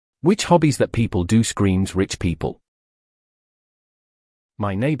Which hobbies that people do screams rich people?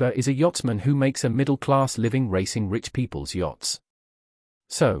 My neighbor is a yachtsman who makes a middle-class living racing rich people's yachts.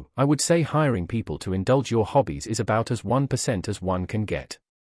 So, I would say hiring people to indulge your hobbies is about as 1% as one can get.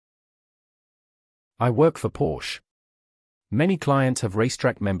 I work for Porsche. Many clients have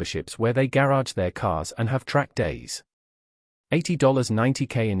racetrack memberships where they garage their cars and have track days. $80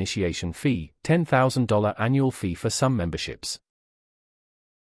 $90K initiation fee, $10,000 annual fee for some memberships.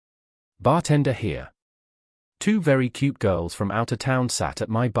 Bartender here. Two very cute girls from out of town sat at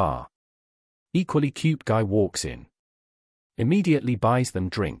my bar. Equally cute guy walks in. Immediately buys them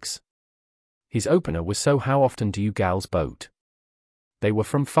drinks. His opener was, "So how often do you gals boat?" They were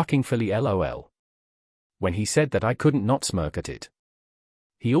from fucking Philly LOL. When he said that, I couldn't not smirk at it.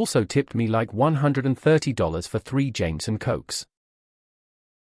 He also tipped me like $130 for 3 Jameson Cokes.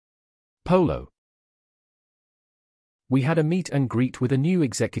 Polo. We had a meet and greet with a new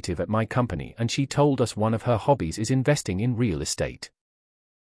executive at my company, and she told us one of her hobbies is investing in real estate.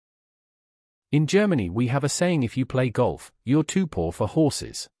 In Germany we have a saying: if you play golf, you're too poor for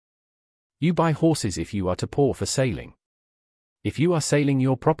horses. You buy horses if you are too poor for sailing. If you are sailing,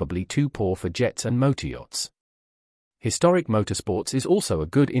 you're probably too poor for jets and motor yachts. Historic motorsports is also a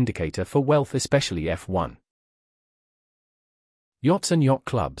good indicator for wealth, especially F1. Yachts and yacht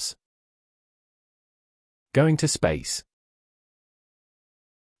clubs. Going to space.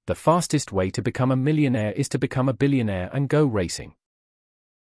 The fastest way to become a millionaire is to become a billionaire and go racing.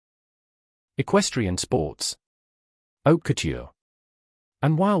 Equestrian sports. Haute couture.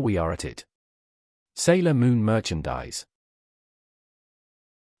 And while we are at it, Sailor Moon merchandise.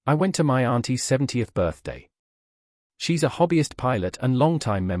 I went to my auntie's 70th birthday. She's a hobbyist pilot and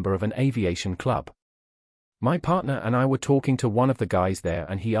longtime member of an aviation club. My partner and I were talking to one of the guys there,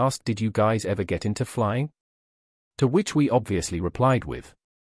 and he asked, "Did you guys ever get into flying?" To which we obviously replied with,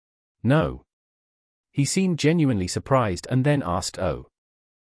 "No." He seemed genuinely surprised and then asked, "Oh,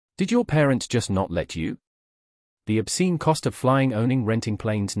 did your parents just not let you?" The obscene cost of flying, owning, renting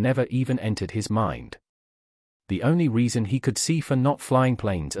planes never even entered his mind. The only reason he could see for not flying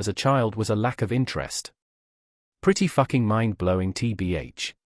planes as a child was a lack of interest. Pretty fucking mind-blowing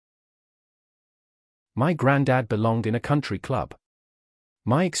TBH. My granddad belonged in a country club.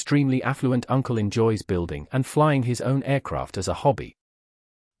 My extremely affluent uncle enjoys building and flying his own aircraft as a hobby.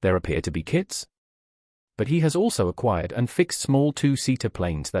 There appear to be kits. But he has also acquired and fixed small 2-seater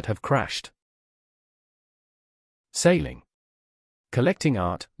planes that have crashed. Sailing. Collecting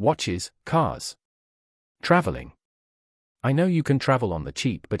art, watches, cars. Traveling. I know you can travel on the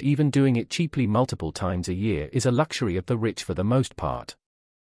cheap, but even doing it cheaply multiple times a year is a luxury of the rich for the most part.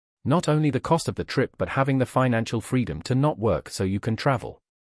 Not only the cost of the trip, but having the financial freedom to not work so you can travel.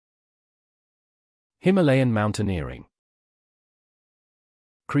 Himalayan mountaineering.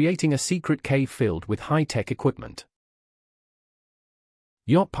 Creating a secret cave filled with high-tech equipment.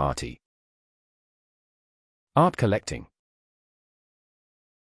 Yacht party. Art collecting.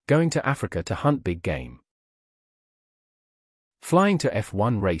 Going to Africa to hunt big game. Flying to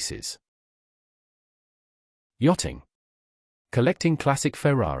F1 races. Yachting. Collecting classic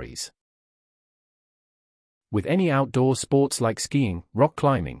Ferraris. With any outdoor sports like skiing, rock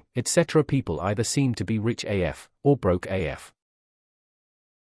climbing, etc., people either seem to be rich AF or broke AF.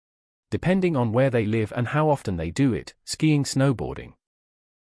 Depending on where they live and how often they do it: skiing, snowboarding.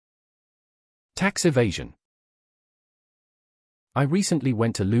 Tax evasion. I recently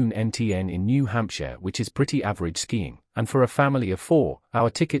went to Loon MTN in New Hampshire, which is pretty average skiing, and for a family of 4, our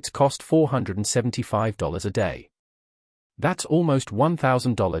tickets cost $475 a day. That's almost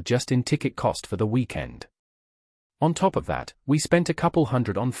 $1,000 just in ticket cost for the weekend. On top of that, we spent a couple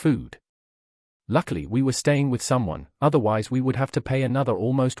hundred on food. Luckily we were staying with someone, otherwise we would have to pay another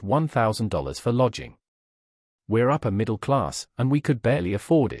almost $1,000 for lodging. We're upper middle class, and we could barely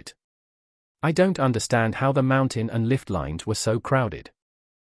afford it. I don't understand how the mountain and lift lines were so crowded.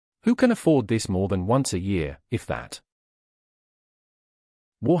 Who can afford this more than once a year, if that?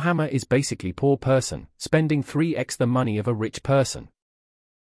 Warhammer is basically poor person, spending 3x the money of a rich person.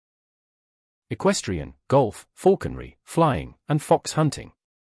 Equestrian, golf, falconry, flying, and fox hunting.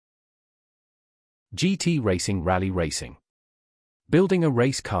 GT racing, rally racing. Building a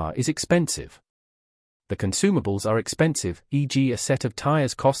race car is expensive. The consumables are expensive, e.g. a set of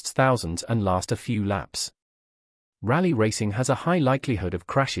tires costs thousands and last a few laps. Rally racing has a high likelihood of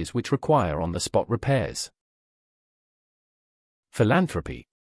crashes which require on-the-spot repairs. Philanthropy.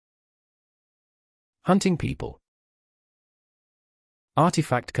 Hunting people.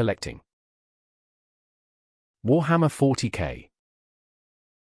 Artifact collecting. Warhammer 40K.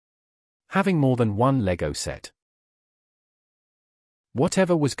 Having more than one Lego set.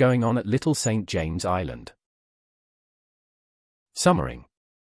 Whatever was going on at Little St. James Island? Summering.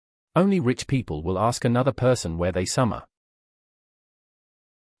 Only rich people will ask another person where they summer.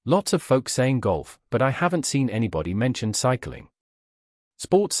 Lots of folks saying golf, but I haven't seen anybody mention cycling.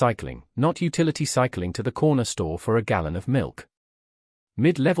 Sport cycling, not utility cycling to the corner store for a gallon of milk.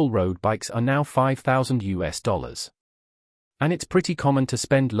 Mid-level road bikes are now $5,000. And it's pretty common to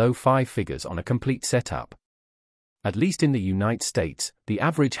spend low five figures on a complete setup. At least in the United States, the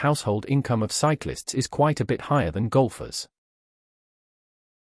average household income of cyclists is quite a bit higher than golfers.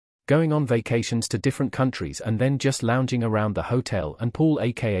 Going on vacations to different countries and then just lounging around the hotel and pool,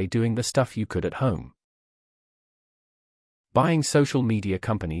 aka doing the stuff you could at home. Buying social media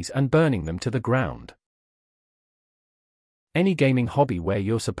companies and burning them to the ground. Any gaming hobby where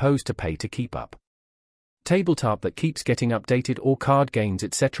you're supposed to pay to keep up. Tabletop that keeps getting updated, or card games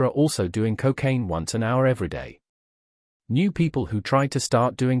etc. Also doing cocaine once an hour every day. New people who tried to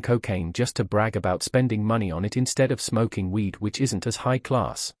start doing cocaine just to brag about spending money on it instead of smoking weed, which isn't as high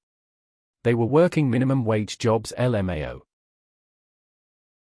class. They were working minimum wage jobs, LMAO.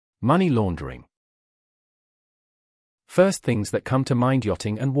 Money laundering. First things that come to mind: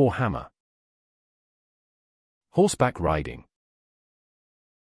 yachting and Warhammer. Horseback riding.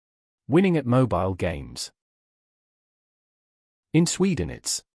 Winning at mobile games. In Sweden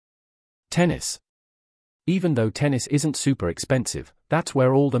it's tennis. Even though tennis isn't super expensive, that's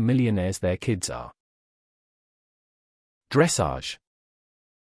where all the millionaires' their kids are. Dressage.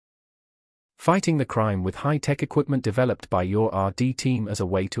 Fighting the crime with high-tech equipment developed by your RD team as a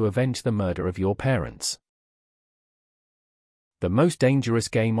way to avenge the murder of your parents. The most dangerous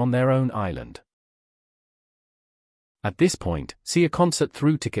game on their own island. At this point, see a concert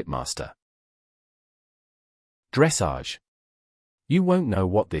through Ticketmaster. Dressage. You won't know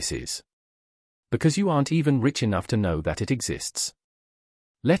what this is. Because you aren't even rich enough to know that it exists.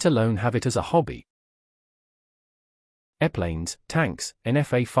 Let alone have it as a hobby. Airplanes, tanks,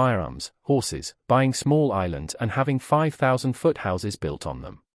 NFA firearms, horses, buying small islands and having 5,000-foot houses built on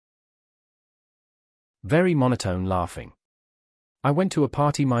them. Very monotone laughing. I went to a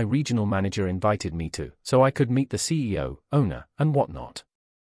party my regional manager invited me to, so I could meet the CEO, owner, and whatnot.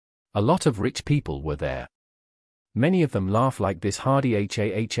 A lot of rich people were there. Many of them laugh like this hardy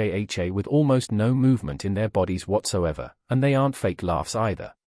ha with almost no movement in their bodies whatsoever, and they aren't fake laughs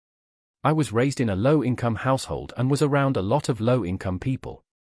either. I was raised in a low-income household and was around a lot of low-income people.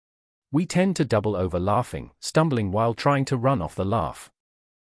 We tend to double over laughing, stumbling while trying to run off the laugh.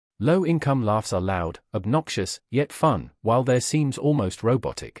 Low-income laughs are loud, obnoxious, yet fun, while theirs seems almost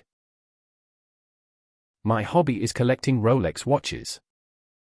robotic. My hobby is collecting Rolex watches.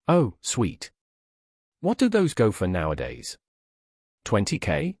 Oh, sweet. What do those go for nowadays?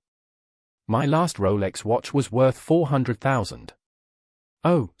 $20K? My last Rolex watch was worth $400,000.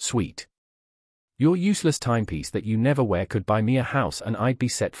 Oh, sweet. Your useless timepiece that you never wear could buy me a house and I'd be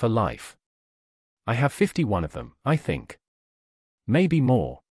set for life. I have 51 of them, I think. Maybe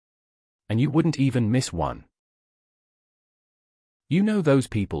more. And you wouldn't even miss one. You know those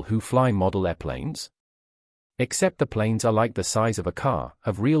people who fly model airplanes? Except the planes are like the size of a car,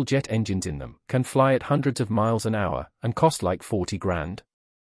 have real jet engines in them, can fly at hundreds of miles an hour, and cost like 40 grand.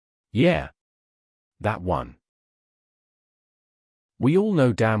 Yeah. That one. We all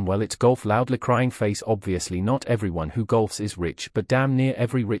know damn well it's golf. Loudly crying face. Obviously not everyone who golfs is rich, but damn near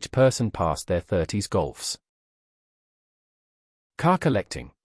every rich person past their 30s golfs. Car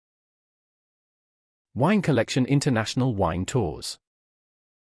collecting. Wine collection. International wine tours.